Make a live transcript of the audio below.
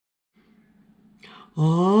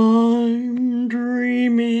I'm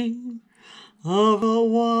dreaming of a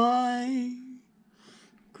white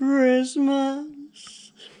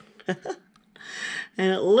Christmas.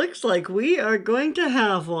 And it looks like we are going to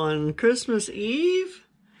have one Christmas Eve.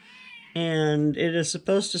 And it is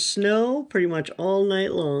supposed to snow pretty much all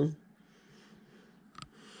night long.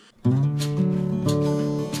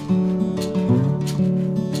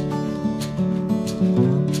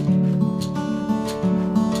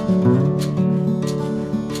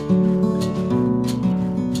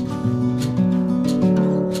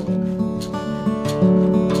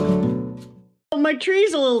 My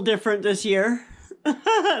tree's a little different this year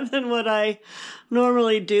than what I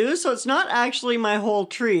normally do. So it's not actually my whole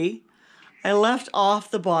tree. I left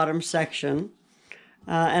off the bottom section.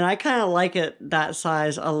 And I kind of like it that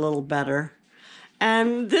size a little better.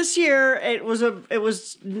 And this year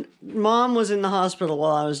Mom was in the hospital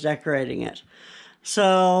while I was decorating it.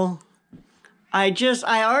 So I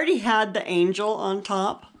already had the angel on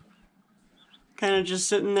top, kind of just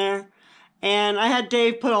sitting there. And I had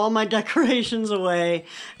Dave put all my decorations away,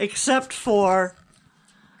 except for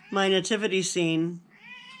my nativity scene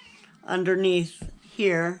underneath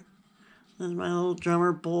here. There's my little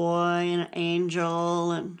drummer boy and an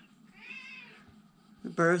angel and the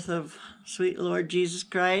birth of sweet Lord Jesus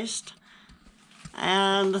Christ.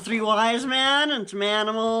 And the three wise men and some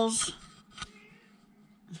animals.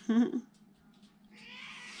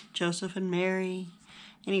 Joseph and Mary.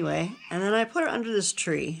 Anyway, and then I put it under this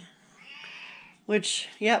tree. Which,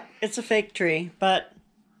 yep, it's a fake tree, but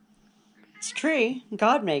it's a tree.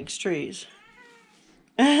 God makes trees.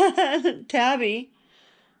 Tabby.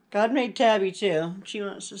 God made Tabby too. She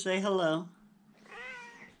wants to say hello.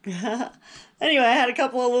 Anyway, I had a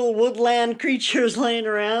couple of little woodland creatures laying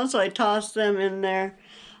around, so I tossed them in there.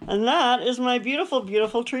 And that is my beautiful,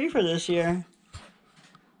 beautiful tree for this year.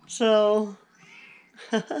 So,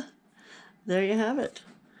 there you have it.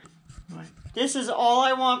 This is all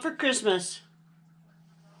I want for Christmas.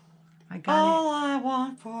 All I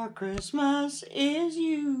want for Christmas is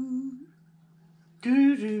you.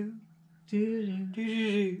 Doo-doo.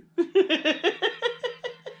 Doo-doo. Doo-doo.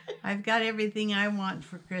 I've got everything I want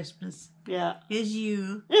for Christmas. Yeah. Is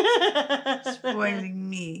you spoiling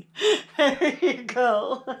me. There you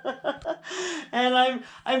go. And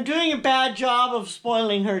I'm doing a bad job of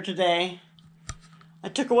spoiling her today. I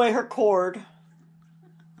took away her cord.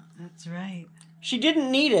 That's right. She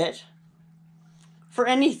didn't need it for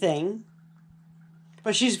anything,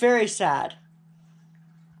 but she's very sad.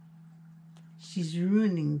 She's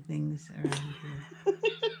ruining things around here.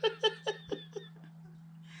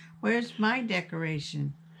 Where's my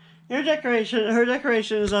decoration? Her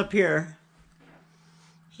decoration is up here.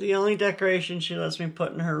 It's the only decoration she lets me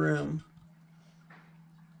put in her room.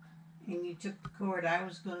 And you took the cord. I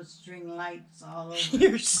was going to string lights all over.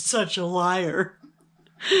 You're such a liar.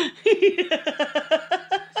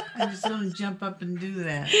 I just going to jump up and do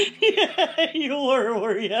that. Yeah, you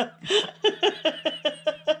were you?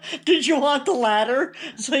 Did you want the ladder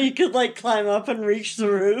so you could like climb up and reach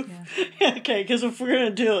the roof? Yeah. Okay, because if we're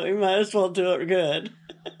going to do it, we might as well do it good.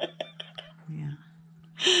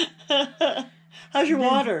 Yeah. How's your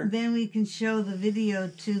water? Then we can show the video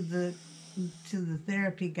to the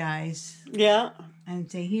therapy guys. Yeah. And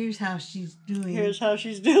say, here's how she's doing. Here's how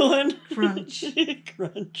she's doing. Crunch.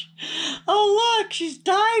 Crunch. Oh, look, she's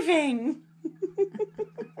diving.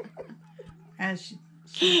 As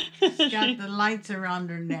she's got the lights around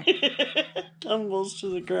her neck. Tumbles to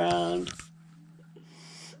the ground.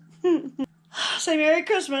 Say Merry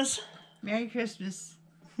Christmas. Merry Christmas.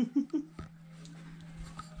 You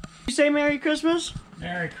say Merry Christmas?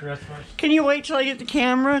 Merry Christmas. Can you wait till I get the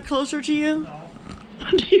camera closer to you? No.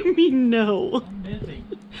 What do you mean no? I'm busy.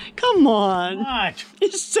 Come on. What?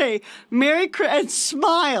 Just say Merry Christmas and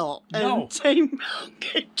smile. No. And say,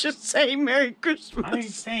 okay, just say Merry Christmas. I ain't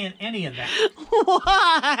saying any of that.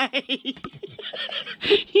 Why?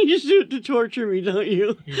 You just do it to torture me, don't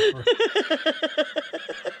you?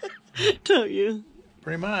 Don't you?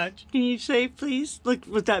 Pretty much. Can you say, please? Look,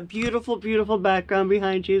 with that beautiful, beautiful background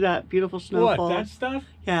behind you, that beautiful snowfall. What, that stuff?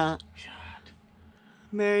 Yeah. God.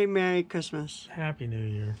 Merry, Merry Christmas. Happy New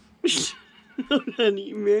Year. No,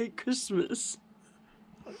 honey, Merry Christmas.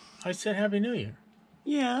 I said Happy New Year.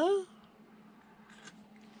 Yeah.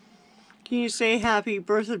 Can you say Happy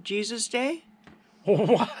Birth of Jesus Day?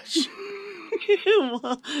 What?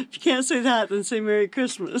 Well, if you can't say that, then say Merry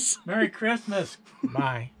Christmas. Merry Christmas.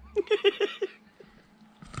 Bye.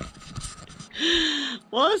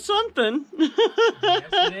 Well, it's something. Yes,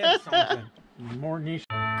 it is something. More niche.